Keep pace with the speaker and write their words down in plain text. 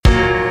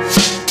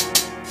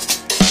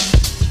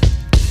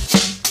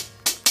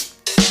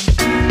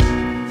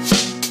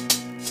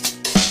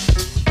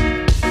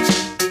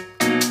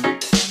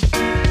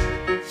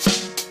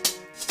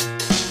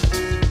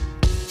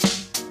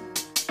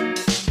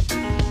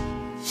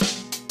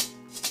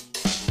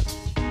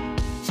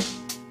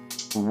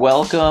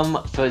Welcome,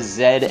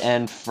 Fazed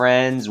and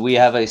friends. We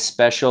have a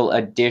special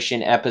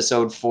edition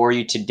episode for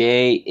you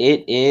today.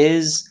 It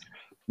is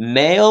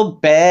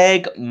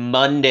Mailbag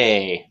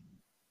Monday.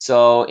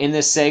 So in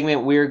this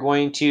segment, we're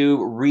going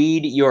to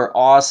read your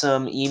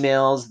awesome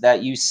emails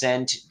that you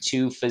sent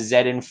to Fazed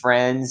and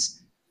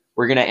friends.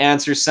 We're going to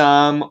answer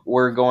some.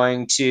 We're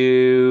going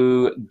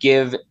to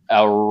give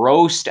a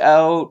roast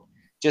out,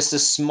 just a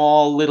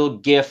small little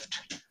gift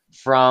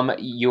from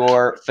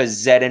your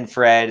Fazed and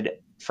friends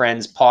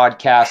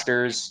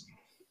podcasters.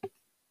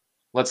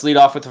 Let's lead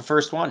off with the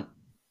first one.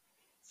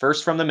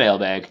 First from the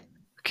mailbag.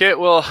 Okay,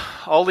 well,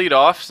 I'll lead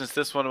off since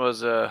this one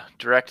was a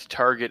direct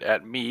target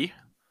at me. It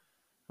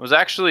was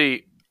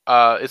actually,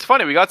 it's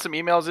funny, we got some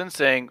emails in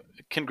saying,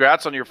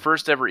 congrats on your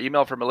first ever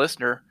email from a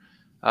listener,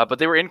 but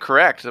they were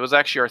incorrect. It was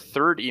actually our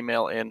third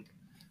email in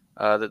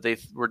that they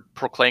were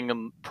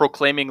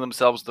proclaiming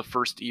themselves the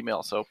first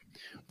email. So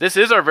this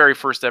is our very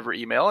first ever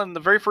email, and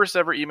the very first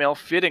ever email,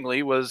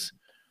 fittingly, was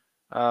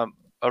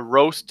a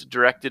roast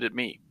directed at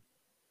me.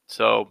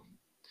 So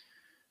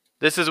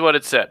this is what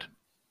it said.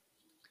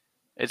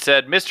 It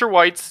said, Mr.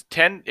 White's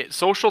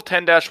social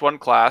 10-1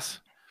 class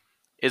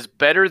is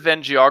better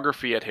than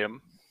geography at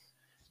him,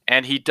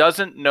 and he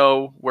doesn't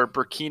know where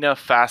Burkina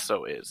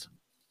Faso is.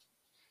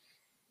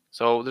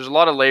 So there's a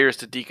lot of layers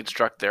to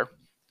deconstruct there.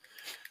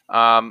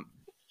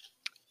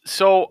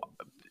 So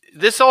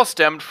this all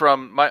stemmed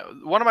from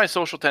one of my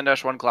social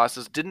 10-1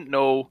 classes didn't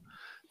know.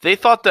 They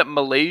thought that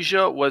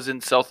Malaysia was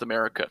in South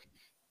America.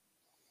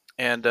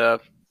 And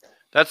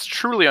that's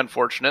truly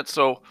unfortunate.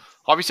 So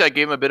obviously I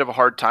gave him a bit of a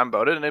hard time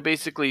about it, and it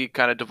basically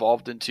kind of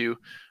devolved into,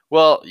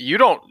 well,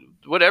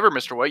 whatever,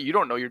 Mr. White, you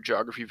don't know your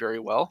geography very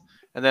well.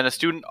 And then a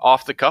student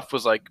off the cuff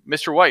was like,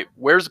 Mr. White,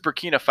 where's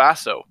Burkina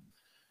Faso?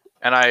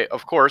 And I,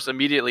 of course,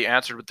 immediately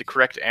answered with the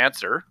correct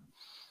answer,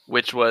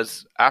 which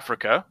was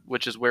Africa,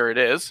 which is where it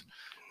is.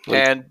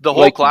 And the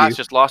whole class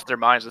just lost their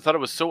minds. I thought it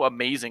was so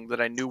amazing that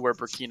I knew where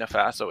Burkina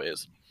Faso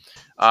is.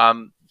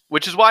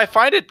 Which is why I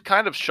find it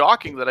kind of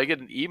shocking that I get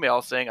an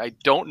email saying I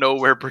don't know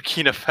where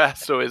Burkina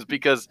Faso is,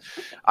 because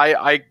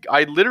I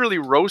literally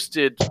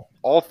roasted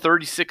all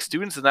 36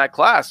 students in that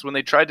class when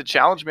they tried to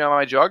challenge me on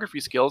my geography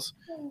skills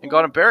and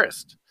got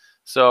embarrassed.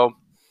 So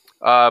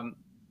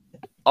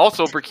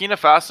also, Burkina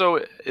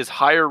Faso is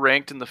higher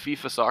ranked in the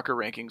FIFA soccer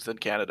rankings than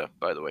Canada,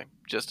 by the way,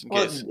 just in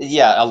case.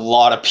 Yeah, a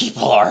lot of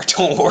people are.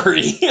 Don't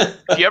worry.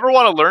 If you ever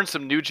want to learn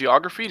some new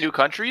geography, new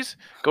countries,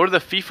 go to the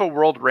FIFA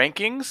World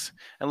Rankings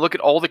and look at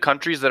all the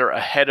countries that are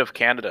ahead of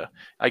Canada.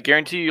 I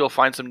guarantee you'll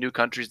find some new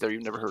countries there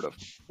you've never heard of.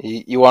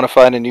 You want to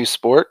find a new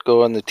sport?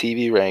 Go on the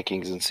TV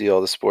rankings and see all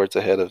the sports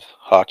ahead of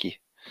hockey,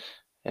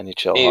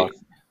 NHL hockey.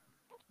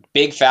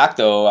 Big fact,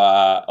 though,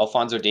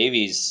 Alphonso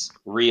Davies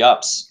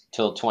re-ups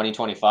till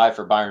 2025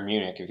 for Bayern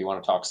Munich, if you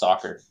want to talk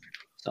soccer.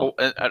 So,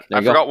 I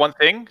forgot one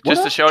thing,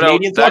 just to shout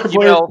out,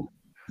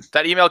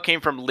 that email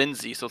came from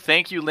Lindsay. So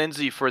thank you,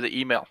 Lindsay, for the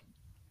email.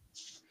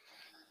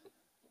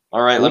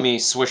 All right, let me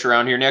switch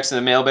around here. Next in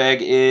the mailbag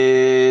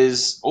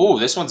is,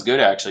 this one's good,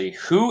 actually.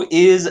 Who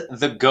is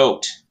the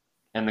GOAT?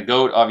 And the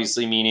GOAT,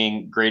 obviously,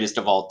 meaning greatest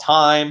of all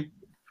time.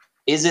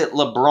 Is it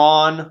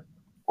LeBron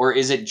or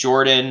is it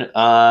Jordan? In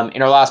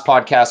our last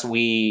podcast,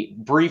 we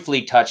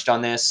briefly touched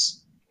on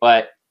this,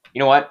 but you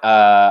know what?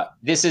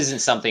 This isn't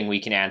something we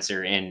can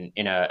answer in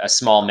a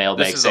small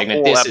mailbag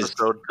segment.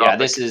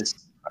 This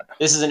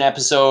is an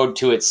episode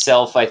to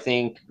itself, I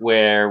think,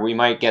 where we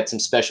might get some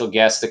special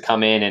guests to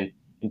come in and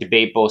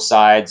debate both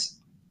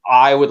sides.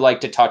 I would like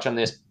to touch on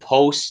this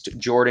post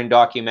Jordan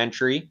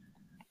documentary.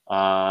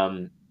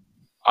 I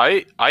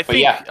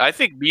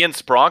think me and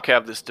Spronk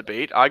have this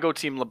debate. I go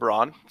team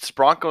LeBron,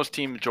 Spronk goes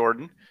team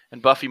Jordan,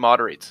 and Buffy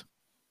moderates.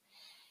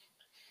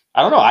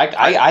 I don't know.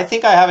 I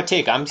think I have a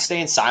take. I'm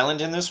staying silent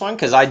in this one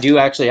because I do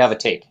actually have a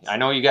take. I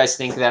know you guys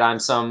think that I'm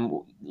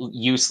some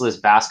useless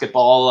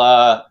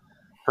basketball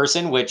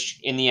person, which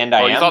in the end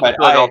I am. But the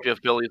Philadelphia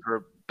Phillies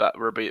were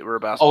a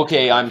basketball.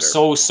 Okay, I'm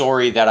so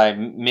sorry that I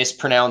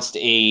mispronounced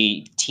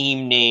a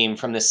team name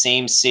from the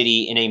same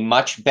city in a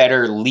much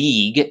better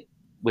league,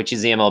 which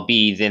is the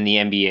MLB, than the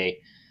NBA.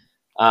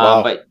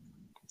 Wow. But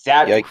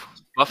that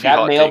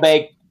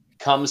mailbag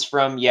comes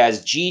from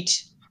Yazjeet.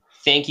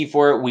 Thank you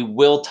for it. We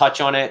will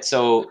touch on it,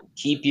 so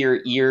keep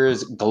your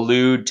ears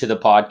glued to the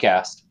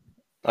podcast.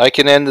 I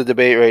can end the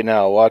debate right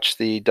now. Watch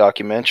the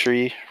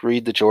documentary,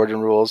 read the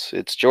Jordan rules.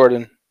 It's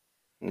Jordan.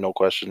 No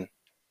question.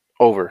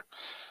 Over.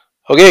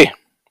 Okay,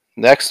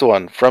 next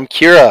one from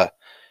Kira.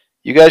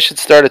 You guys should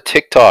start a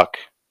TikTok.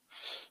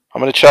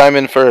 I'm going to chime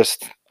in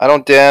first. I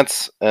don't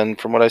dance, and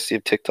from what I see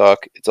of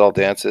TikTok, it's all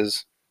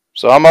dances.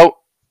 So I'm out.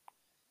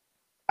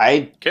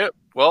 Okay.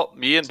 Well,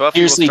 me and Buffy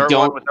seriously will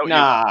start one without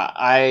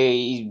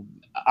you.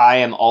 I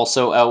am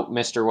also out,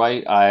 Mr.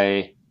 White.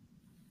 I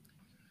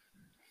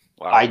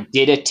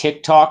did a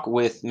TikTok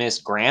with Miss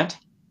Grant.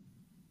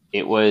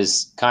 It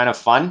was kind of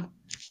fun.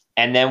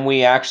 And then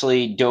we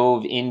actually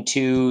dove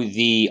into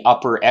the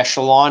upper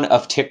echelon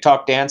of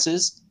TikTok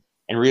dances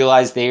and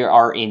realized they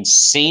are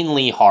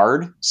insanely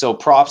hard. So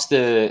props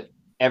to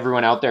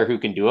everyone out there who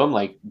can do them.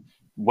 Like,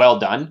 well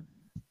done.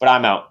 but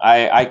I'm out.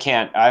 I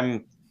can't.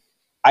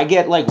 I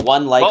get like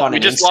one like Well, on we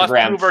an just lost 2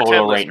 Instagram of our 10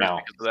 photo right listeners now.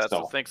 because of that,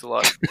 so So thanks a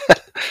lot.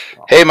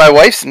 Hey, my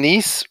wife's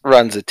niece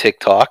runs a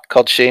TikTok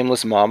called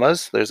Shameless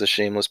Mamas. There's a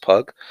shameless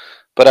pug.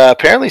 But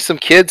apparently some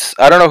kids,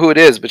 I don't know who it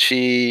is, but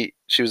she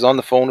was on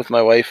the phone with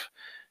my wife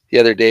the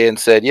other day and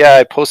said, "Yeah,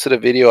 I posted a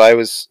video. I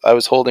was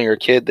holding her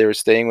kid. They were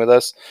staying with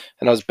us,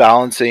 and I was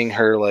balancing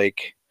her,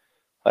 like,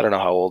 I don't know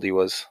how old he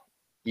was,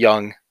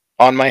 young,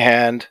 on my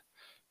hand,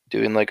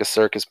 doing like a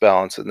circus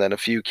balance." And then a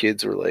few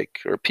kids were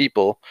like, or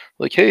people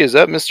like, "Hey, is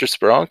that Mr.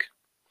 Spronk?"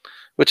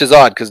 Which is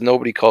odd because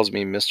nobody calls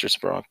me Mr.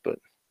 Spronk, but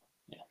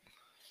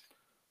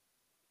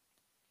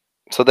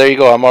so there you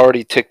go. I'm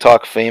already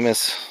TikTok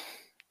famous.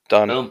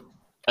 Done. boom.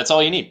 That's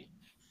all you need.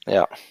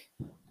 Yeah.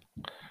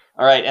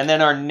 All right, and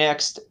then our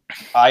next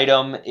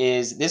item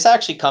is this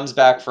actually comes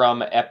back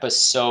from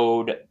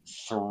episode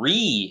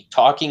 3,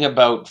 talking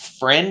about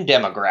friend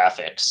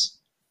demographics.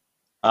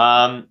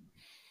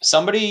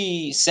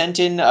 Somebody sent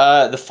in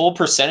the full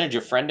percentage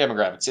of friend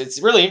demographics.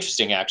 It's really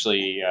interesting,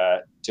 actually,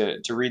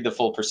 to read the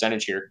full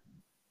percentage here.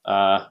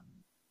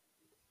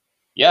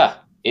 Yeah,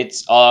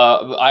 it's.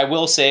 I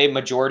will say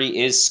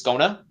majority is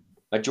Skona.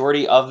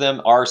 Majority of them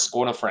are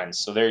Skona friends.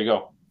 So there you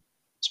go.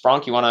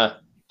 Spronk, you want to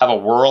have a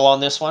whirl on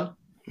this one?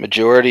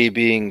 Majority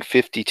being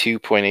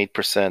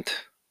 52.8%.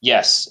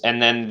 Yes,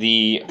 and then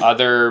the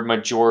other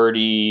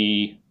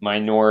minority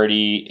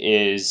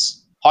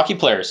is hockey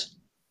players.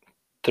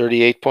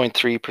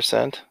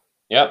 38.3%.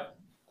 Yep.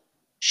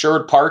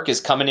 Sherwood Park is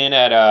coming in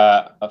at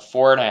a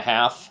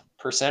 4.5%,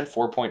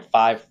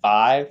 4.55.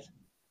 I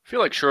feel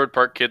like Sherwood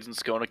Park kids and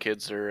Skona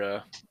kids are.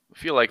 I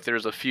feel like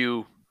there's a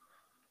few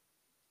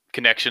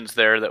connections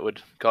there that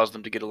would cause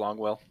them to get along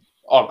well.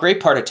 Oh,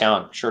 great part of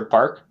town, Sherwood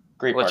Park.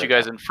 Great. I'll let you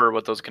guys infer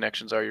what those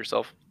connections are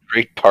yourself.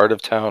 Great part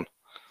of town.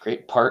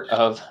 Great part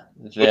of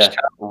the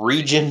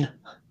region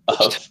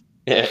of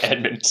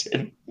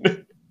Edmonton.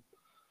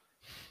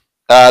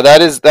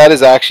 That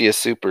is actually a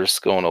super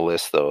Skona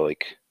list, though.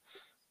 Like,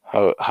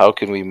 how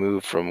can we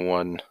move from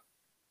one?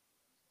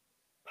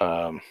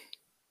 No,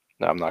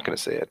 I'm not going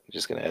to say it. I'm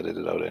just going to edit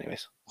it out,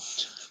 anyways.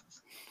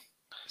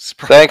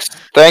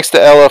 Thanks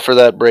to Ella for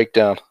that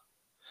breakdown.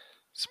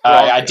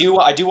 I do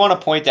want to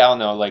point out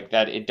though, like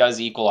that it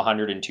does equal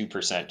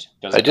 102%.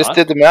 I just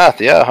did the math.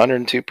 Yeah,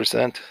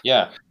 102%.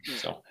 Yeah.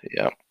 So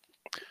yeah.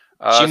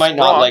 She might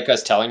not like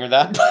us telling her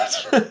that,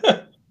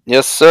 but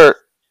yes, sir.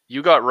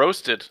 You got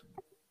roasted.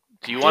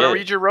 Do you want to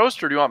read your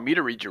roast, or do you want me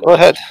to read your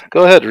roast?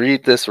 Go ahead.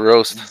 Read this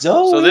roast.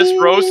 Zoe! So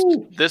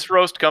this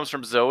roast comes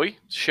from Zoe.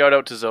 Shout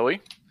out to Zoe.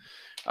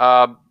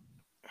 Spronk,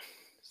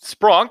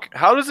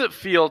 how does it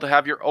feel to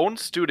have your own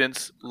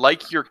students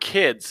like your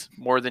kids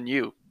more than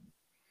you?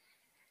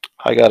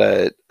 I got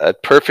a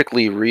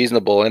perfectly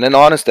reasonable and an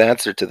honest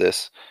answer to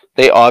this.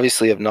 They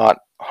obviously have not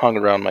hung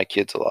around my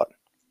kids a lot.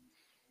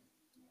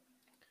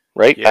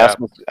 Right? Yeah.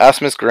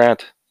 Ask Miss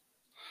Grant.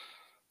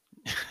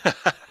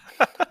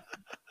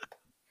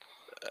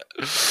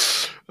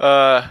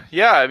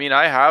 Yeah, I mean,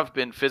 I have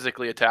been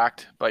physically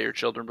attacked by your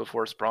children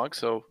before, Spronk,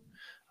 so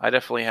I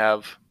definitely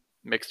have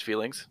mixed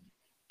feelings.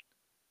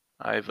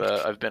 I've been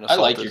assaulted. I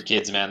like your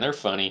kids, man. They're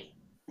funny.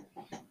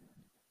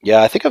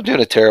 Yeah, I think I'm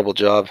doing a terrible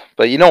job.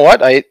 But you know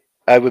what?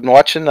 I've been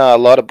watching a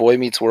lot of Boy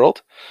Meets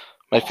World,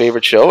 my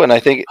favorite show, and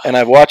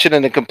I've watched it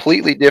in a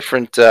completely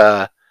different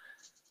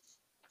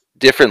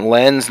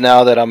lens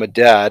now that I'm a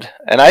dad.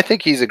 And I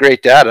think he's a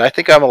great dad. And I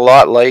think I'm a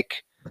lot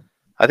like,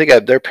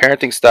 their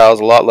parenting style is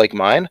a lot like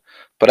mine,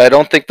 but I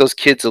don't think those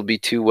kids will be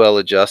too well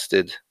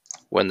adjusted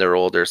when they're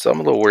older. So I'm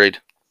a little worried.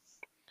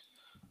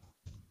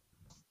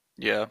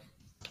 Yeah.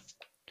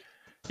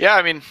 Yeah,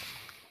 I mean,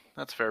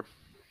 that's fair.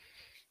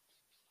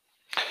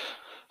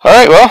 All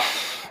right, well,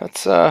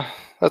 that's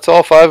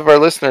all 5 of our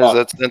listeners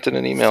that sent in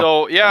an email.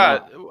 So yeah,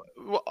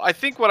 I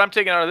think what I'm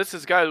taking out of this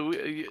is, guys,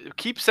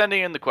 keep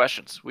sending in the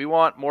questions. We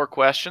want more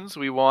questions.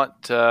 We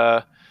want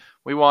to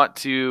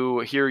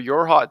hear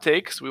your hot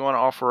takes. We want to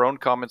offer our own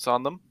comments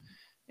on them,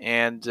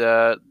 and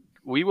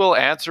we will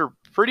answer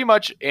pretty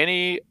much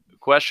any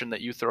question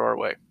that you throw our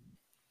way.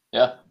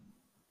 Yeah.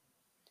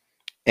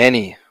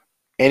 Any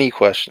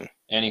question.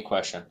 Any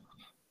question.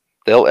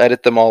 They'll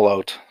edit them all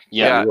out.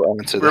 Yeah.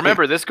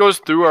 Remember, this goes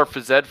through our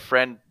Phys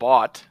friend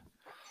bot,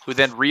 who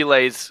then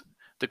relays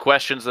the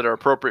questions that are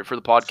appropriate for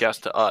the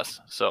podcast to us.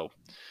 So,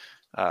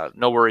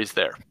 no worries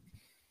there.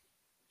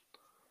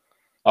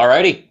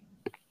 Alrighty.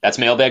 That's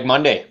Mailbag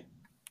Monday.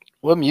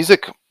 What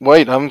music?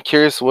 Wait, I'm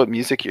curious what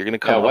music you're going to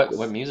come up with.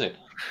 What music?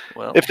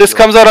 Well, if this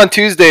comes out on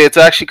Tuesday, it's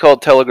actually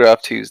called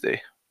Telegraph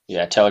Tuesday.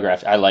 Yeah,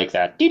 Telegraph. I like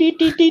that. Okay,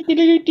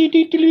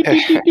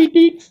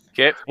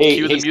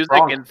 cue the music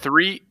in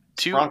 3,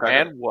 2,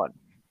 and 1.